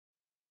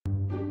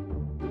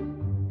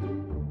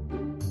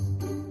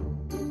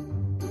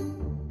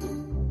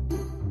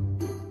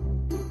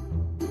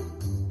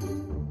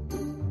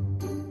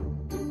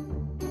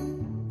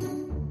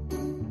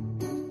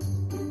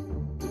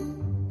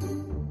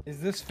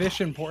this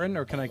fish important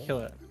or can I kill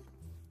it?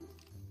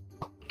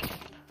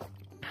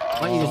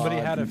 Somebody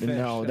had a fish.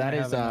 No, that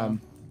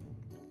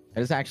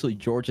is actually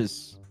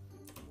George's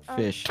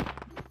fish.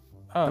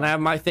 Oh, And I have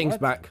my things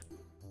back.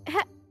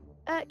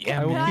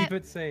 I will keep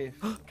it safe.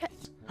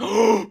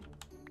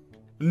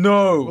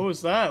 No. What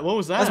was that? What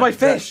was that? That's my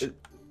fish.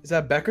 Is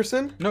that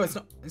Beckerson? No, it's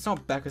not. It's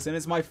not Beckerson.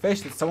 It's my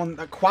fish that someone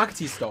that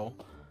Quackity stole.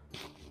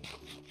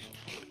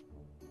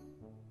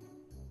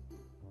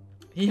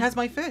 He has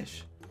my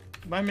fish.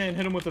 My man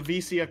hit him with a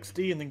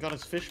VCXD and then got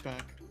his fish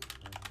back.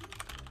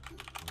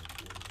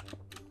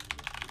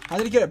 How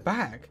did he get it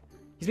back?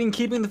 He's been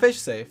keeping the fish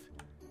safe.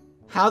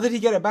 How did he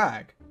get it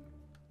back?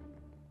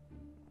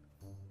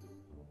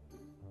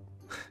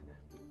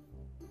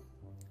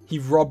 He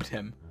robbed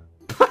him.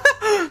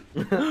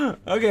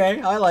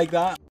 Okay, I like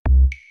that.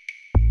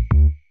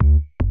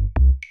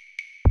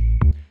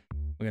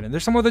 Okay,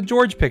 there's someone with a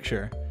George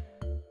picture.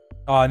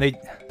 Oh, and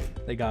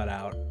they got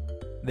out.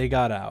 They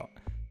got out.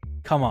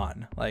 Come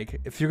on, like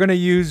if you're gonna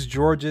use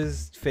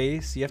George's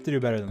face, you have to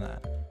do better than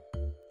that.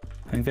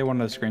 I think they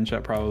wanted a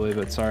screenshot probably,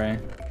 but sorry.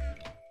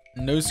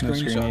 No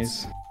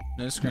screenshots.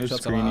 No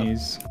screenshots allowed.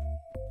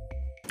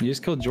 You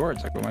just killed George.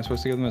 Like, what am I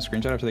supposed to give them a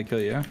screenshot after they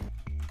kill you?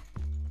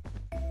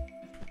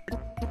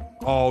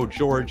 Oh,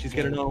 George, he's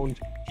getting owned.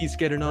 He's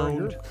getting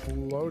owned. You're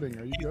floating.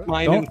 Are you good?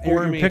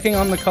 You're picking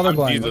on the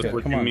colorblind. Jesus, Okay,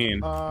 what come you on. mean?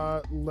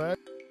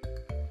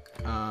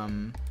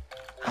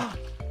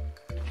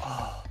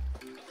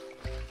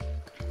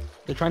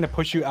 They're trying to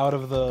push you out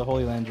of the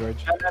Holy Land,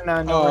 George.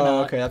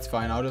 No, okay, that's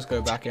fine. I'll just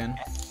go back in.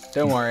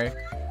 Don't worry.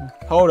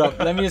 Hold up.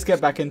 Let me just get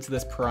back into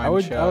this prime I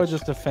would church.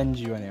 just defend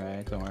you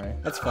anyway. Don't worry.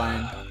 That's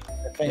fine.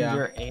 Defend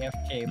your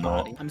AFK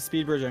body. I'm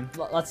speed bridging.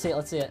 Let's see it.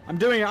 Let's see it. I'm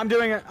doing it. I'm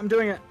doing it. I'm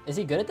doing it. Is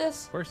he good at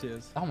this? Of course he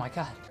is. Oh my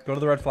god. Go to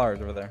the red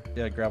flowers over there.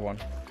 Yeah, grab one.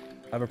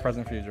 I have a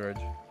present for you, George.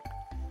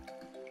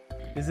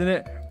 Isn't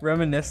it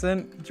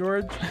reminiscent,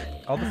 George?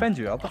 I'll defend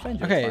you. I'll defend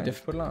you. Okay,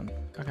 just put it on.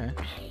 Okay.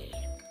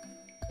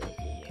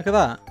 Look at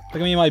that. Look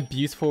at me in my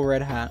beautiful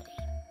red hat.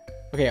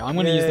 Okay, I'm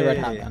gonna use the red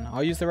hat then.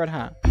 I'll use the red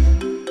hat.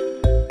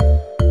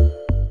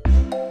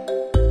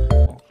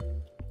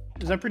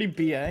 Is that pretty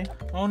BA?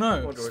 Oh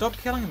no! Stop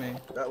killing me.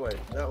 That way.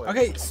 That way.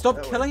 Okay, stop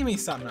That way. killing me,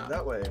 Sapnap.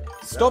 That way.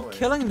 Stop That way.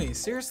 killing me,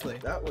 seriously.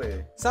 That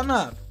way.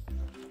 Sapnap.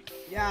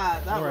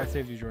 Yeah, that Alright, way. I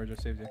saved you, George. I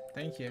saved you.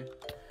 Thank you.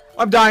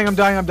 I'm dying. I'm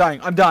dying. I'm dying.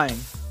 I'm dying.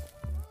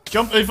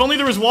 Jump! If only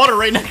there was water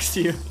right next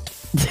to you.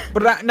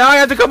 But now I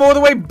have to come all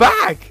the way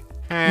back.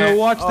 No,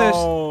 watch this.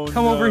 Oh,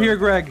 Come over here,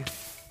 Greg.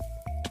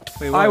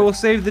 Wait, I will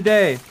save the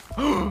day.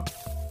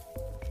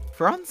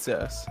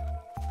 Francis.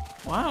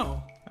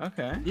 Wow.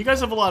 Okay. You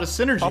guys have a lot of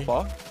synergy.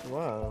 Papa.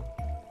 Wow.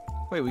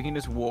 Wait, we can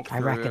just walk through.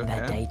 I reckon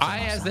that day. I,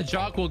 as the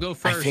jock, will go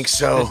first. I think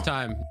so. This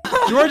time.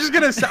 George is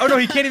gonna. Oh no,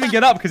 he can't even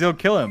get up because he'll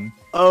kill him.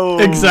 Oh,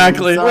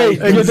 exactly.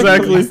 Wait,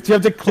 exactly. Do you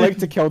have to click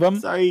to kill them?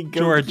 Sorry,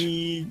 George.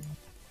 Goki.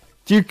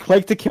 Do you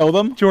click to kill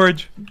them?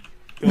 George.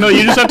 No,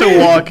 you just have to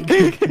walk.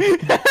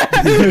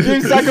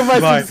 You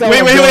sacrifice yourself.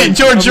 Wait,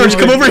 George,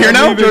 come over here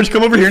now. George,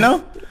 come over here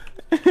now.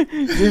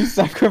 You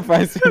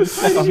sacrifice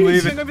yourself. I'm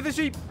leaving. Over the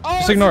sheep. Oh,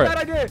 Just ignore it.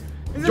 Idea.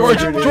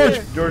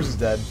 George is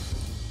dead.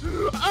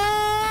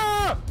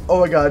 Oh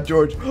my God,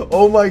 George.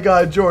 Oh my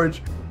God,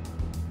 George.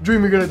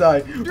 Dream, you're gonna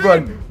die.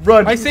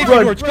 Run. I saved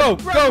you, George. Go.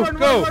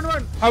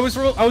 Run. I was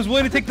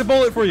willing to take the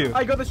bullet for you.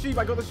 I got the sheep.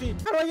 How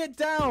do I get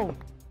down?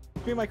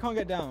 Dream, I can't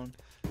get down.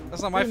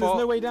 That's not my Dream, fault.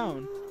 There's no way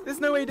down. There's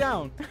no way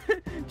down.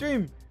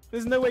 Dream,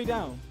 there's no way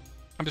down.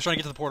 I'm just trying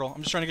to get to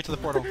the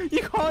portal.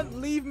 You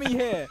can't leave me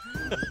here.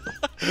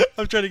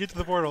 I'm trying to get to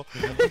the portal.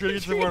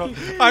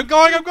 I'm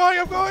going.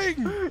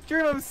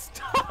 Dream, I'm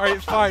stuck. All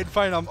right,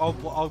 fine.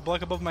 I'll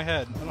block above my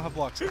head. I don't have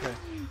blocks. Okay.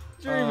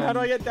 Dream, how do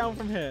I get down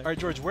from here? All right,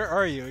 George, where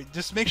are you?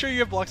 Just make sure you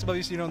have blocks above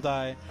you so you don't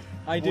die.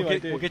 I do.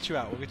 We'll get you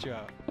out.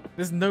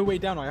 There's no way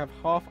down. I have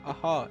half a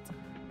heart.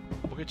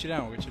 We'll get you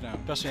down.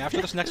 Trust me.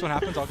 After this next one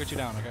happens, I'll get you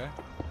down. Okay?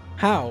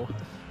 How?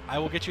 I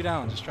will get you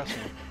down. Just trust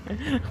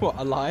me. What?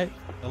 Alive?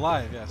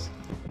 Alive, yes.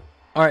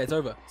 All right, it's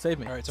over. Save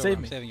me. All right, Save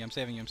me. I'm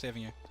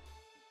saving you.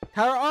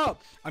 Power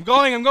up. I'm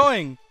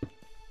going.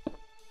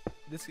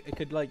 It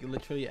could like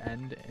literally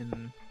end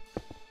in.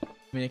 I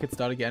mean, it could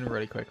start again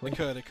really quickly.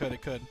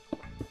 It could.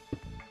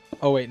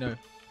 Oh wait, no.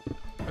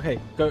 Okay,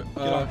 go.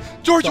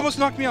 George stop. almost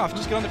knocked me off.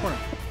 Just get on the corner.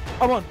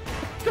 I'm on.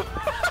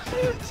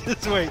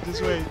 Just wait.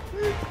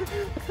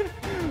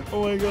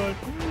 Oh my God.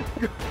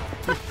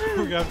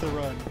 We're gonna have to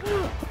run.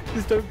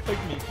 Just don't click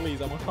me,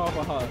 please. I'm on half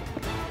a heart.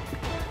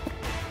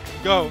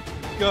 Go.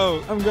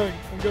 I'm going.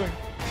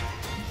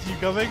 You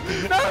coming?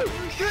 No!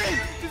 Green!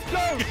 Just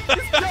go!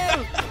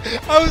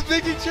 I was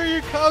making sure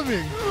you're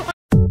coming.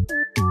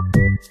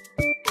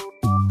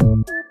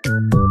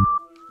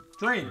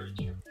 Dream.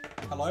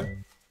 Hello?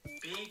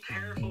 Be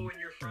careful when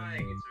you're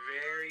frying. It's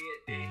very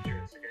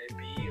dangerous, okay?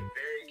 Be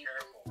very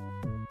careful.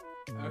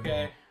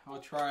 Okay,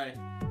 I'll try.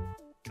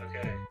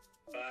 Okay,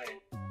 bye.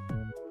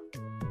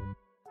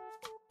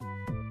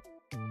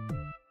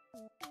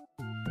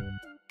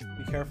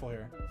 Be careful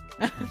here.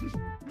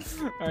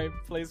 Alright,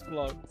 place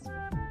blocks.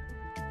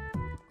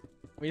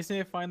 We just need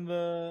to find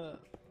the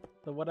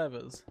The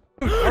whatevers.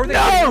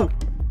 No!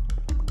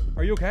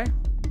 Are you okay?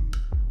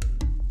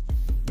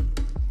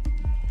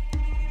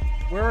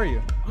 Where are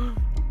you?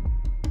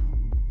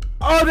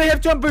 Oh, they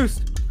have jump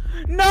boost.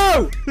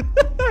 No!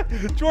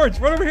 George,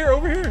 run over here,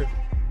 over here.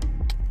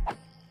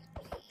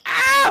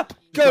 Ah!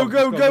 Go.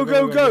 Go.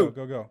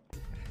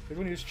 Like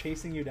when he was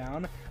chasing you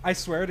down, I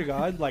swear to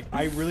God, like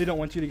I really don't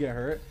want you to get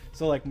hurt.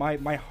 So like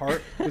my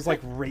heart was like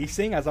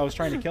racing as I was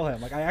trying to kill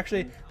him. Like I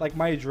actually like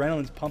my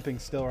adrenaline's pumping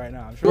still right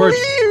now. George,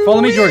 follow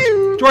me, George.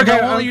 George,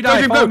 I won't let you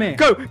die. Follow me.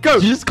 Go.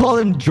 Did you just call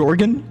him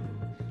Jorgen?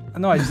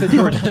 No, I just said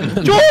George.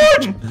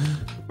 George!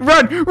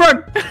 Run!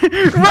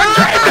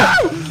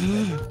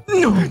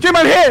 No! Jim,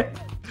 I'm here!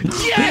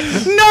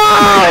 Yes!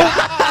 No!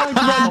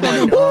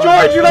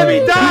 George, you let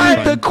me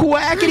die! The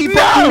Quackity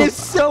button is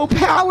so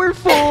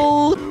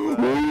powerful!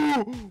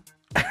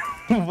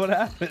 What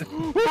happened?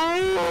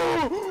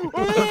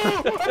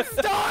 I'm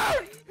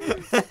stuck!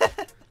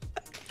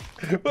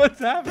 What's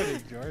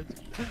happening, George?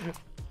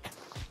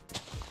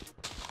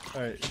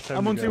 Alright,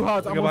 I'm on 2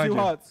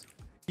 hearts.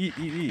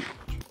 Eat.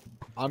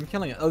 I'm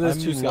killing it. Oh, there's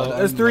I'm 2 low, skeletons. I'm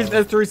There's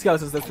low. 3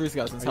 skeletons. There's 3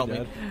 skeletons. Help me.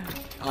 dead?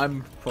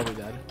 I'm probably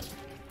dead.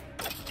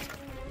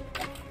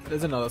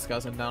 There's another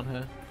skeleton down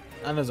here.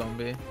 And a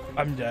zombie.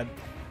 I'm dead.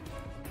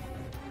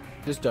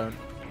 Just don't.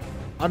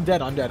 I'm dead.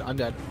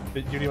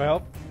 Do you need my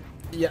help?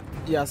 Yeah,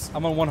 yes.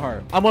 I'm on 1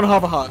 heart. I'm on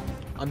half a heart.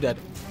 I'm dead.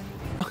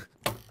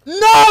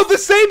 No! The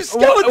same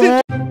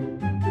skeleton!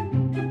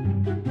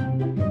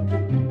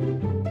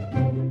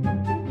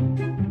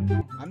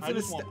 I'm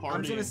just want gonna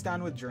partying.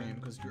 stand with Dream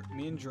because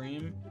me and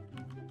Dream,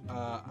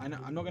 I'm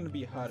not gonna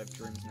be hurt if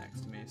Dream's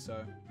next to me.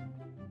 So,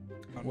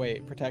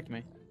 wait, protect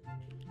me.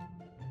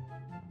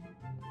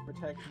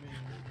 Protect me.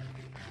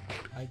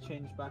 I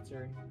changed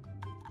battery.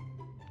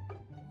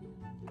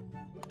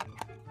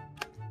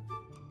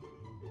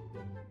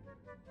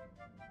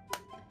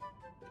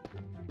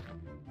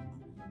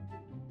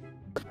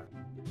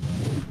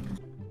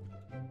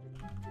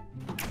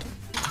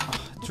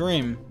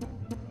 Dream.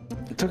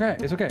 It's okay.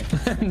 It's okay.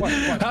 What?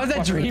 How's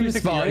that dream 360,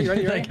 spawn? you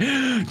ready? Like,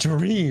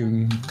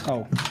 dream.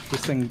 Oh,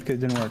 this thing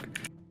didn't work.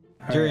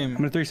 All right, Dream. I'm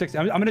gonna 360.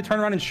 I'm gonna turn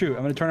around and shoot.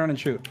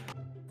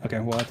 Okay,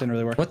 well that didn't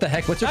really work. What the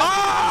heck? What's your?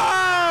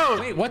 Oh!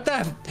 Wait, what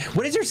the?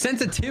 What is your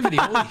sensitivity?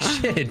 Holy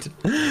shit!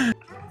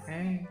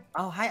 Hey.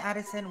 Oh, hi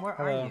Addison. Where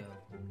Hello. are you?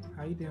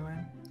 How you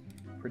doing?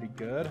 Pretty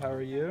good. How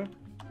are you?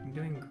 I'm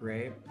doing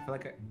great. I feel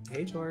like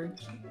hey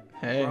George.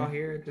 Hey. We're all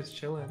here just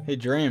chilling. Hey,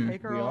 Dream.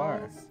 We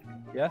are.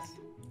 Yes.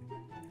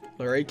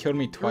 Lorraine killed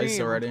me twice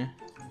already.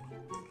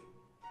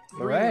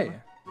 Hooray.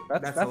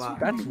 That's a lie.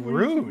 That's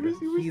rude.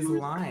 He's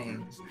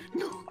lying.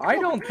 I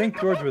don't think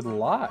George would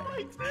lie.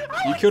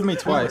 You killed me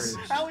twice.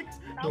 Alex,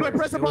 George,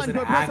 press a button.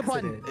 Press a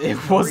button. It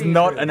was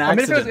not an I mean,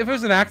 accident. if it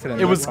was an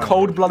accident. It was that's fine.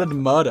 cold-blooded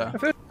murder.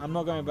 I'm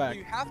not going back.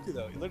 You have to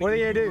though. What are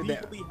you gonna do?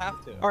 legally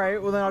have to. All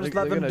right, well then I'll just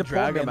let them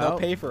deport me and they'll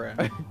pay for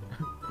it.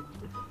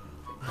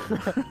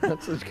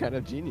 That's just kind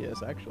of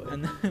genius, actually.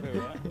 And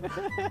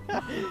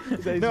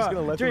He's just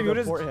gonna let Dream, them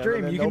you just deport him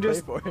Dream. and You then can they'll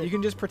just pay for it. you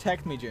can just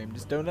protect me, Dream.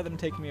 Just don't let them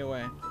take me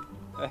away.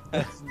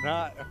 That's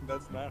not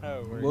how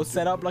it works. We'll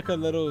set up like a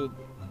little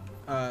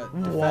defense.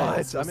 What? We'll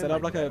I'm set in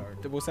up like like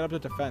we'll set up a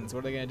defense. What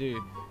are they gonna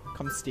do?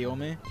 Come steal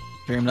me?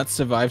 Dream, let's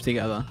survive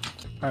together.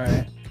 All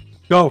right.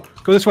 Go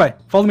this way.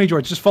 Follow me,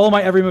 George. Just follow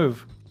my every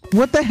move.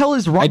 What the hell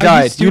is wrong? I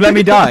died. You let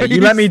me die. You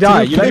let me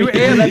die. You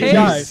let me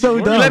die. So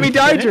You dumb. let me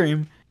die,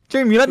 Dream.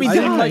 Dream, you let me I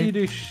didn't let die. you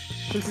do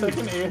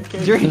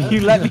Dream,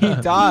 you let me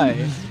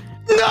die.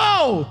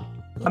 No!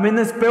 I'm in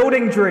this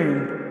building,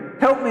 Dream.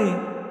 Help me.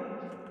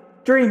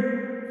 Dream.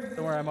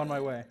 Don't worry, I'm on my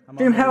way.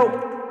 Dream, help.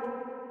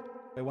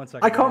 Wait 1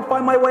 second. I can't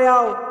find my way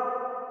out.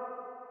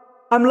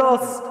 I'm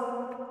lost.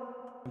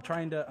 I'm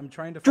trying to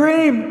find-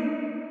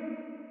 Dream.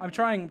 I'm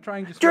trying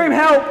just Dream, wait.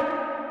 help.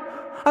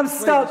 I'm Wait,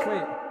 stuck. just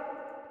wait.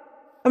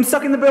 I'm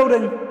stuck in the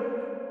building.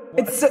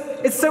 It's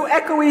so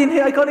echoey in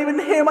here. I can't even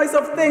hear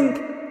myself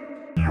think.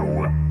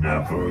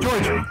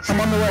 George, I'm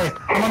on the way.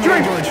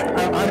 Dream. George.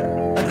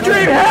 I'm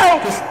Dream,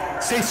 help. Just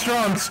stay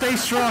strong. Stay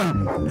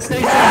strong.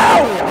 Stay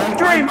Help! strong.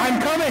 Dream. I'm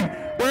coming.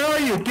 Where are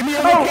you? Give me a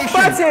Oh, location.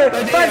 Bad's here.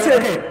 Okay, Bad's here.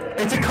 okay.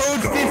 It's a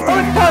code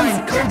 59.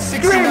 Oh, Code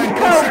 69. Dream,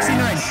 Code help.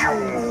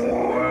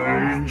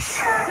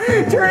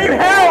 69. Dream,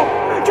 help.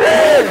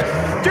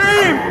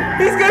 Dream.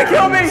 He's gonna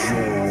kill me.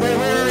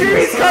 Dream,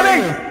 he's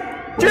coming.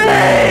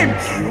 Dream.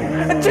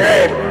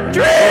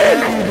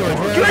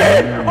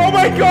 Oh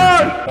my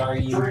God. Are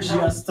you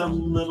just a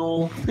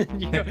little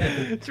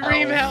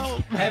dream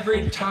help?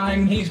 Every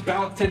time he's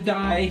about to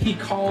die, he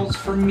calls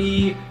for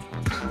me.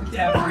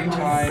 Every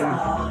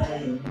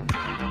time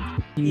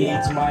he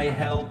needs my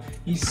help,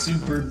 he's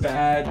super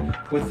bad.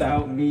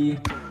 Without me,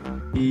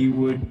 he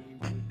would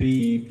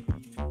be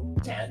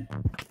dead.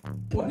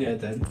 What? Yeah,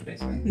 dead,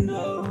 basically.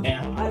 No.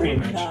 Yeah, pretty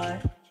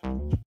much.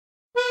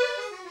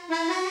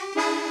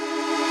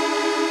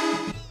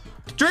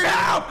 Dream,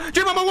 help!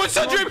 Dream, I'm a one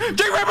shot. Dream,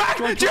 right back.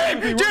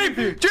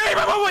 Dream,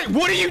 I'm a one.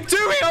 What are you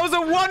doing? I was a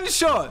one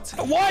shot.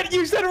 What?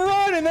 You said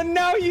run, and then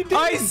now you did.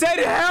 I said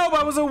help.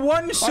 I was a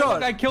one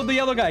shot. I killed the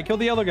yellow guy.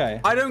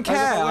 I don't care.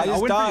 I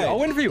just died. I'll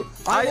win for you.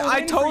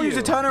 I told you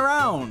to turn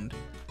around.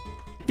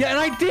 Yeah, and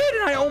I did,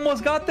 and I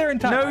almost got there in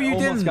time. No, you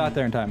didn't. I almost got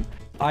there in time.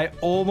 I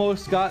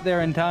almost got there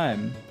in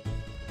time.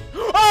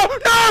 Oh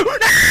no!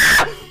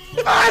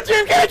 Ah,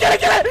 Dream, get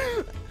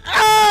it!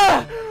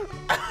 Ah!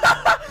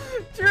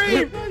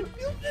 Dream!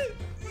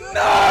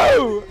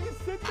 No!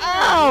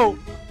 Ow!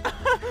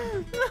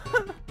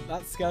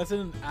 That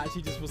skeleton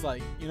actually just was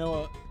like, you know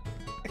what?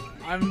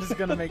 I'm just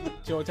gonna make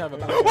George have a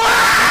bad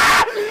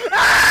Ah!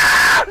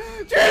 Ah!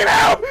 Dream,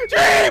 help!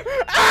 Dream!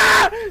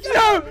 Ah!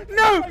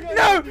 No!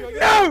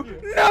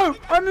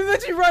 I'm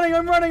literally running,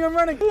 I'm running. It's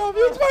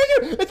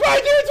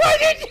behind you!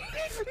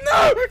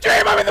 No!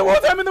 Dream, I'm in the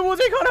water!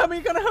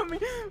 You can't help me.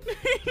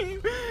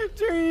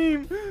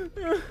 Dream.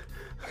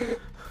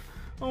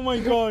 Oh my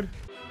god.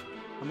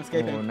 I'm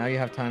escaping. Oh, now you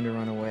have time to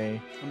run away.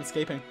 I'm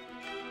escaping.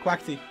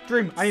 Quackity.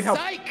 Dream, I need help.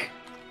 Psych!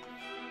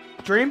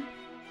 Dream?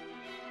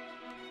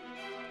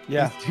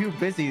 Yeah. He's too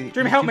busy.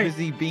 Dream, help me. Too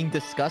busy being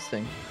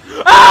disgusting.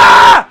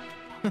 Ah!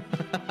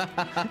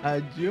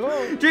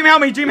 George. Dream,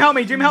 help me.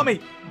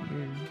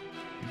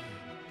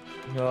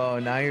 Oh,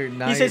 now you're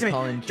chasing me.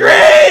 calling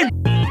Dream!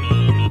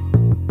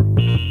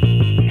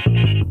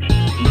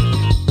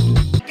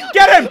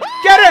 Get him!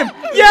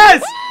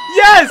 Yes!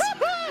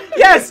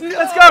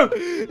 Let's go!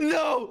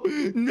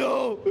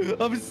 No!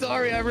 I'm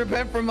sorry. I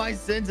repent for my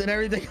sins and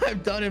everything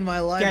I've done in my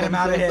life. Get him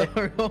out of here.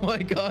 Sorry. Oh my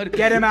god.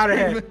 Get him out of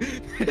here.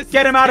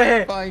 Get him out of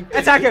here.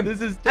 Attack him.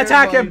 This is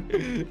Attack terrifying.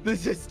 him.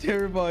 This is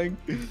terrifying.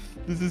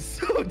 This is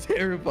so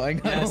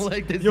terrifying. I don't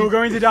like this. You're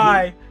going to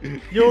die.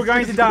 You're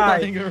going to die.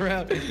 Running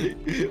around.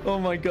 Oh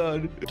my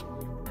god.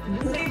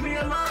 Leave me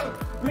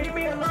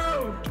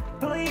alone!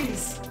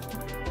 Please!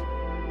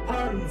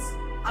 Puns,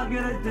 I'm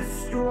gonna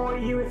destroy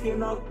you if you're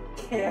not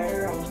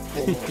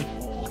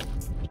careful.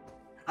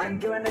 I'm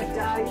gonna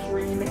die,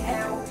 Dream,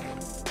 help!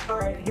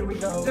 Alright, here we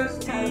go.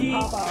 Just be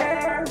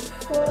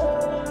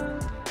careful!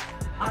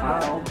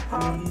 I'll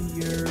be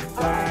your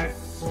back.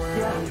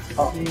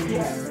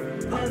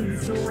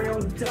 Puns are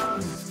real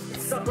dumb.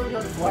 Sucker,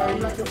 why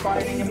like you're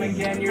fighting him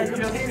again? You're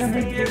just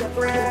gonna get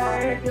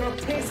wrecked. You're a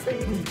piss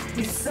baby.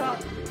 You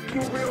suck.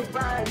 You're real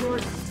bad. You're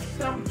a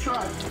dump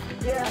truck.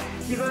 Yeah,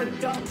 you got a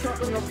dump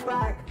truck on your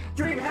back.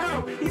 Dream,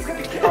 help! He's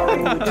gonna kill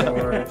me! Oh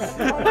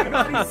my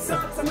god, he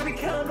sucks! I'm gonna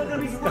kill him, but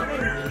then he's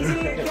running! He's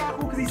gonna get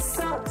careful because he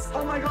sucks!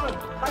 Oh my god,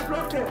 I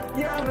blocked it!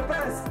 Yeah, I'm the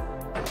best!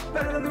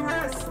 Better than the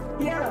rest!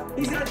 Yeah,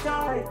 he's gonna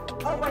die!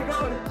 Oh my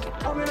god,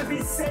 I'm gonna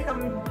be sick!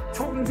 I'm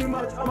talking too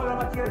much! Oh my god, I'm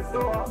about to get a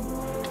throw up!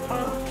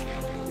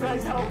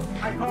 Guys, help!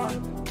 I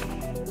can't!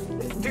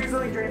 Do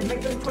something, Dream!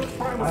 Make them push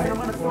for him! What am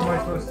I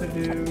supposed to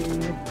do?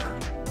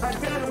 I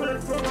said I'm gonna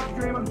throw up,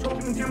 Dream! I'm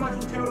talking too much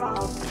and too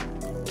loud!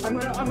 I'm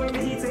gonna be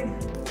heating!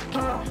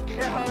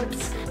 It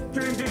hurts!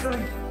 Dream, do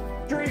something!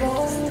 Dream!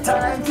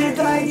 Time to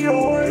die,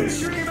 George!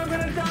 Dream, I'm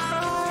gonna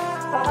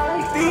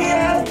die! The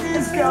end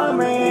is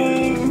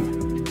coming!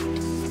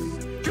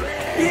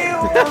 You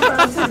are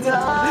about to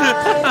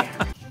die!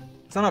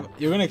 Sapnap,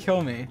 you're gonna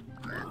kill me.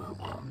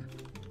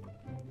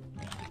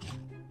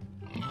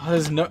 Oh,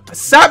 there's no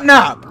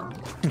Sapnap!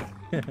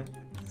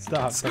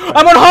 Stop.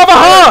 I'm on half a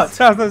heart!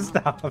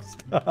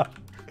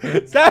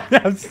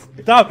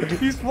 Stop.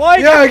 He's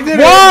flying. Yeah, I did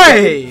it.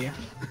 Why?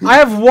 I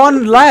have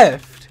one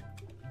left.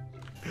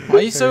 Why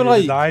are you so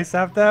like? Nice,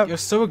 Sapnap. You're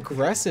so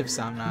aggressive,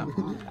 Sapnap.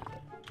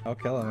 I'll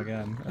kill him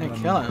again. Yeah,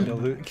 kill him.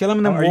 Kill him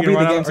and then Are we'll you beat the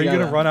gonna game Are you together.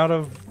 gonna run out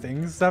of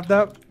things,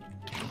 Sapnap?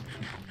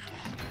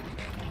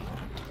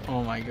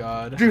 Oh my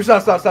god. Dream,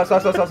 stop.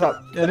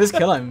 Yeah, just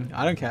kill him.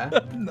 I don't care.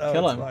 No,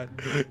 Kill it's him. Fine.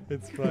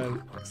 It's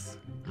fine.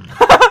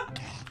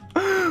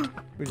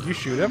 Did you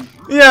shoot him?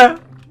 Yeah.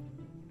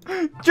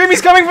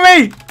 Jimmy's coming for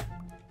me.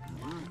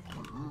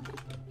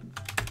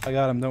 I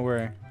got him. Don't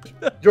worry.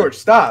 George,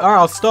 stop. Alright,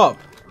 I'll stop.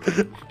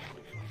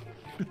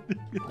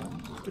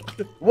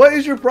 What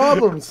is your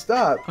problem?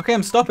 Stop. Okay,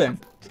 I'm stopping.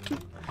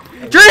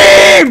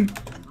 Dream!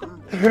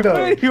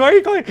 No.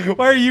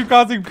 Why are you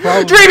causing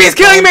problems? Dream, he's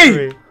killing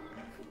me!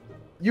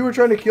 You were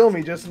trying to kill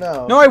me just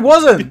now. No, I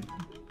wasn't.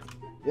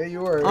 Yeah,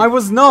 you were. I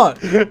was not.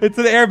 It's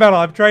an air battle.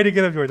 I'm trying to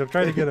get him, George. I'm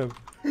trying to get him.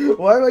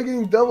 Why am I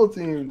getting double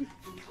teamed?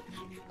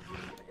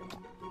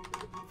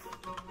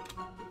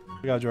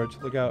 Look out, George.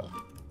 Look out.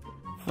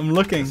 I'm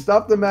looking.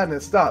 Stop the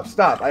madness. Stop.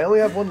 I only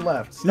have one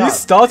left. Stop. You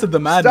started the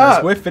madness.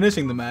 Stop. We're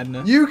finishing the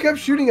madness. You kept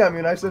shooting at me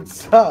and I said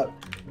stop.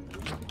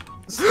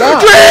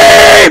 Stop.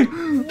 Dream!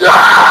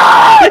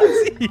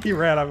 He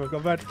ran. I'm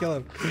about to kill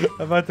him.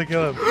 I'm about to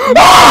kill him.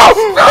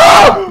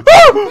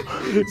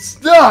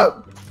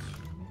 Stop.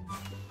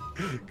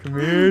 Come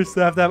here,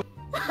 Sapnap.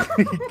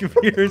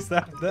 Come here,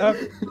 Sapnap.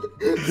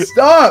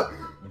 Stop.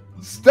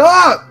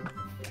 Stop.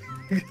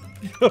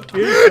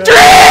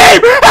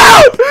 Dream!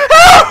 Help!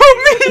 Help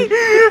me!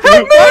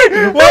 Help me!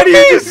 Why do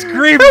you just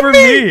scream for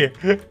me?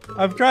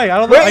 I'm trying. I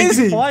don't know. Where is He's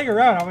he? flying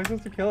around. How am I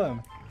supposed to kill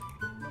him?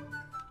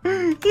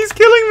 He's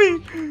killing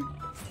me!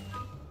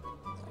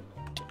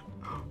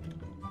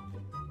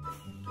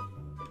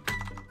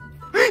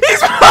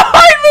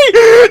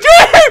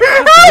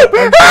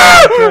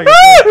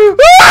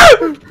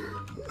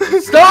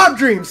 Stop,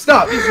 Dream.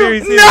 Stop.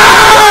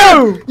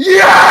 No!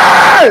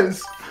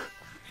 Yes.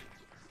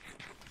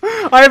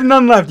 I have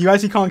none left. You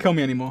actually can't kill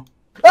me anymore.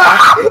 No!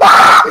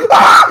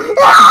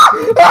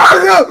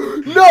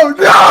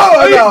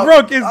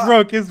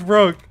 It's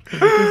broke.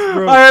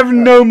 I have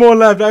no more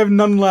left. I have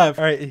none left.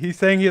 All right, he's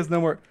saying he has no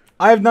more.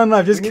 I have none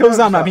left. Just kill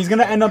Sapnap. He's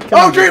gonna end up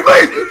killing. Oh, Dream,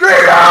 please! Dream,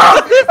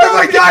 no! I'm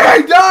like,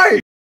 I die!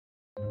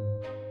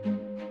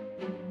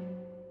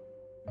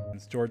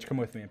 George, come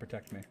with me and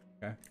protect me,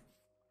 okay?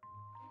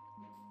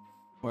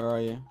 Where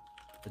are you?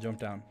 I jump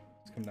down.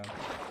 Let's come down.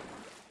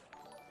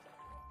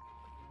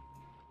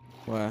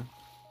 Where?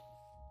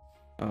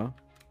 Oh.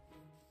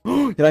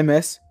 Did I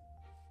miss?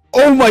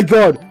 Oh my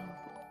god!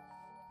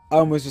 I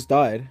almost just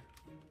died.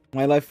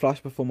 My life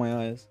flashed before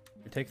my eyes.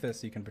 Take this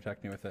so you can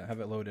protect me with it.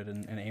 Have it loaded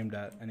and aimed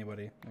at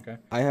anybody, okay?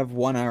 I have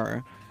 1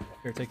 arrow.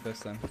 Here, take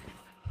this then.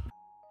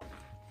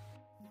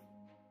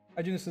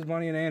 Hi June, this is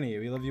Bonnie and Annie.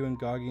 We love you and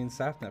Goggy and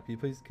Sapnap.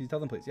 Can you tell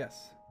them please?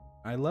 Yes.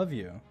 I love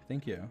you.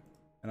 Thank you.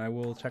 And I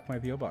will check my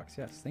PO box.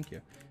 Yes, thank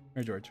you.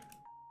 Here, George.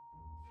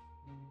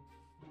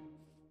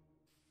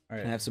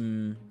 Alright. Can I have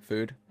some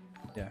food?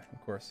 Yeah,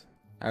 of course.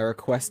 I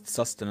request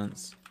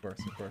sustenance. Of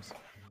course.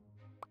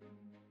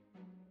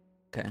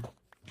 Okay.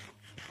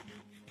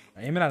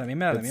 Aim it at him,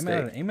 aim it at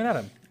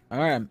him.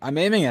 Alright, I'm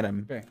aiming at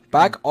him. Okay.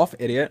 Back off,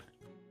 idiot.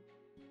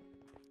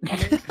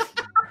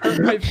 Hurt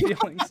my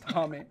feelings,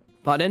 Tommy.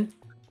 Pardon?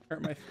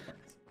 Hurt my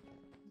feelings.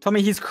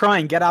 Tommy, he's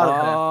crying. Get out of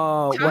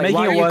there. You're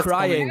making it worse,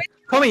 crying?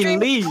 Tommy,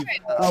 leave.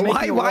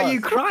 Why are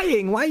you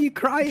crying? Why are you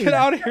crying? Get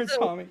out of here,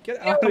 Tommy. Get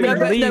out of here.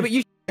 No, but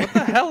you... What the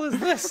hell is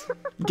this?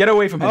 Get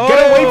away from him. Oh.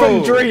 Get away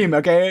from Dream,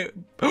 okay?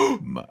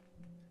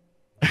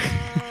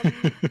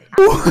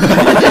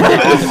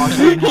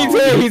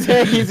 He's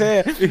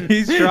here.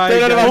 He's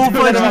trying. The whole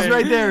punch is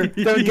right there.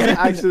 Don't get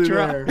actually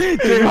there.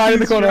 Dream, hide in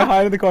the corner.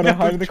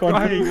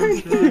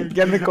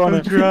 Get in the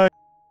corner.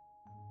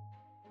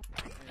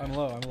 I'm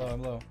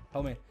low.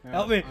 Help me.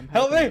 I'm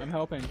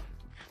helping.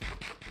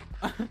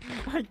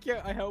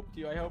 I helped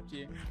you. Alright,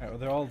 well,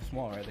 they're all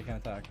small, right? They can't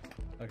attack.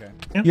 Okay.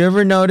 You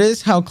ever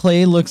notice how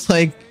Clay looks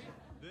like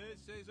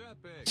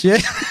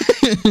shit?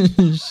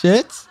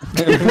 Shit?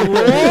 What?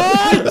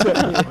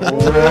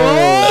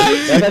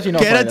 That's actually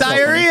not Get a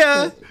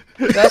diarrhea!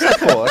 That's not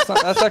cool.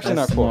 That's actually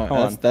not cool. Come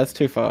on. That's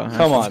too far.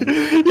 Come on.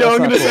 Yo, I'm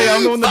gonna say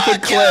I'm the one that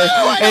put Clay.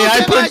 Hey,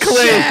 I put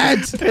Clay.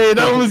 Hey,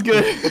 that was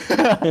good.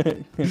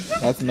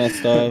 That's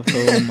messed up.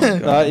 Oh my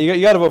god.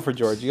 You gotta vote for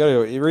George.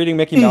 You're reading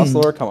Mickey Mouse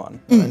lore. Come on.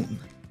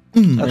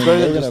 That's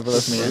better than gonna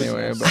vote for me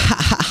anyway. But...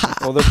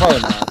 Well, they're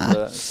probably not,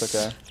 but it's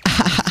okay.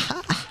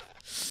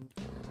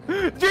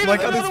 Dude,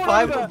 like, there's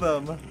 5 of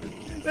them.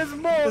 There's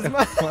more.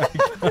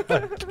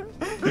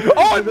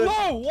 Oh, I'm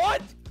low.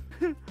 What?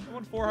 I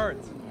want 4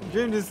 hearts.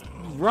 Dream, just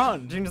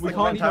run. Dream, just we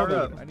like can't power food.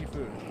 up. I need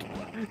food.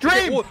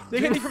 Dream! Whoa, they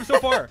hit me from so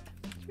far.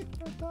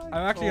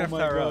 I'm actually gonna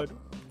power up.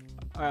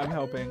 Alright, I'm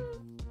helping.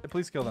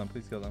 Please kill them.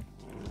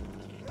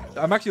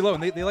 I'm actually low,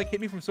 and they like hit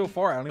me from so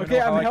far. I don't even know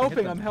how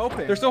I'm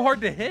helping. They're so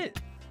hard to hit.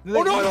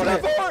 Oh no,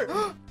 I'm so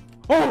far!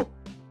 Oh!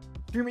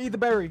 Dream, eat the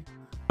berry.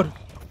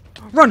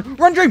 Run,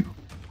 Dream!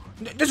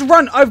 Just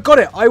run! I've got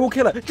it. I will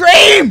kill it.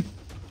 Dream!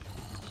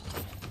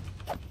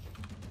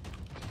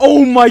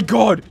 Oh my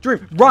god!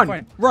 Dream,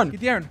 run! Get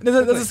the iron.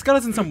 There's a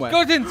skeleton somewhere.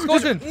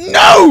 Skeleton!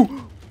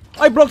 No!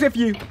 I blocked it for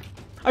you.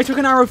 I took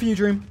an arrow for you,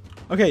 Dream.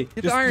 Okay,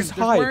 Get the iron. just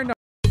hide. Iron.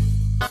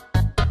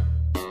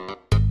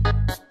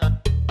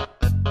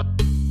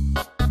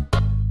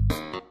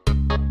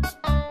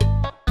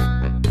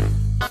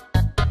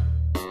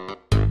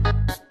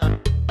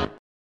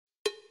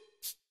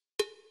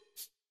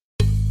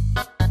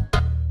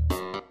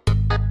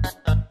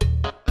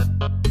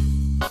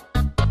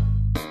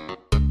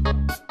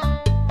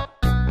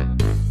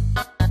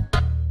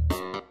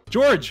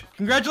 George,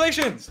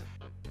 congratulations!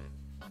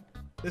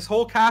 This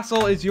whole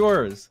castle is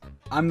yours.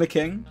 I'm the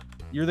king.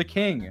 You're the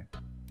king.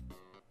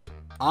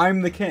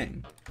 I'm the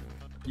king.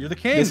 You're the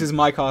king. This is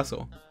my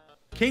castle.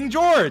 King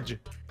George.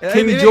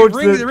 King George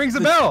it rings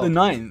the bell. The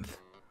 9th.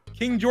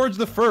 King George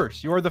the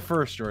First. You're the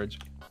first, George.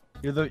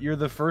 You're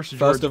the first.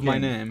 First George of my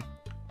king. name.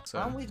 So.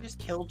 Why don't we just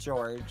kill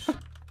George?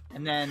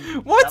 And then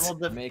what? that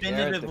will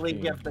definitively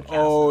give the castle.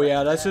 Oh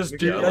yeah, let's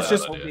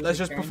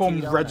just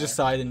perform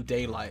regicide in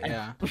daylight.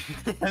 Yeah.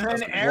 And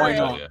then Eric, why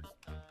not?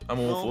 I'm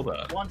all for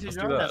that. Want to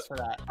join us for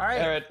that? All right,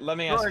 Eric, let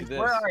me ask you this.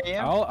 Where are you?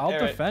 I'll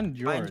defend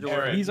George.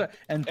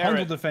 And Penn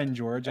will defend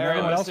George, and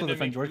everyone else will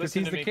defend George because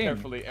he's the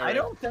king. I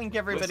don't think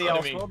everybody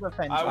else will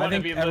defend George. I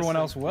think everyone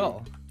else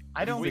will.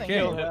 I don't think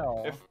they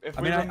will.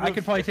 I mean, I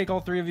could probably take all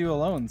 3 of you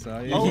alone, so...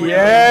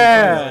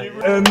 Yeah!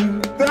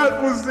 And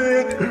that was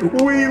it!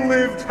 We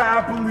lived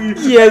happily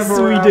Yes,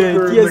 ever we did.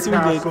 after Yes, the we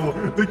castle.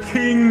 The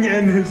king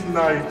and his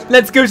knight.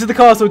 Let's go to the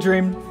castle,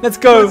 Dream. Let's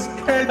go.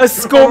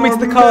 Escort me to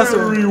the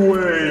castle.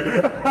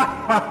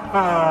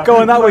 Go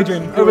on that way,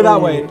 Dream. Over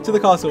that way. To the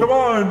castle. Come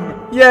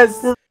on!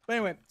 Yes! But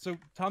anyway, so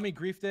Tommy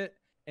griefed it.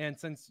 And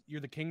since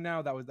you're the king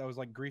now, that was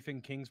like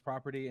griefing king's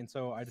property, and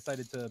so I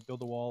decided to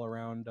build a wall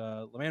around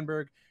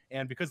Lemanberg.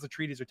 And because the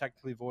treaties are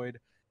technically void,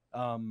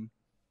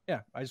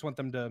 yeah, I just want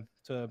them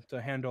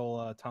to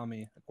handle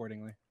Tommy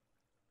accordingly.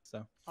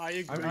 So I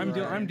agree.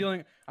 I'm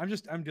dealing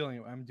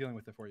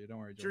with it for you. Don't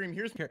worry, George. Dream,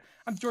 here's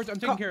I'm George. I'm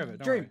taking care of it.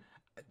 Don't Dream. worry.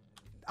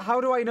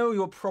 How do I know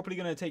you're properly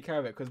gonna take care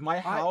of it? Because my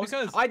house,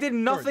 I did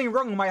nothing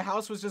wrong. My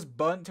house was just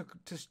burnt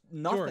to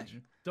nothing. George,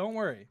 don't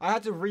worry. I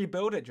had to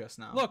rebuild it just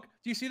now. Look,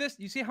 do you see this?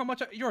 You see how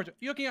much, George?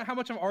 You looking at how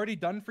much I've already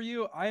done for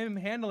you? I am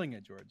handling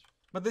it, George.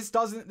 But this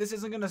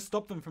isn't gonna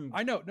stop them from.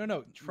 I know,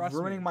 no, trust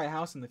me. Ruining my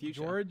house in the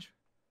future. George,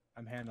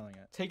 I'm handling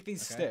it. Take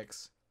these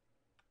sticks.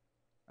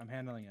 I'm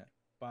handling it.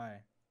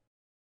 Bye.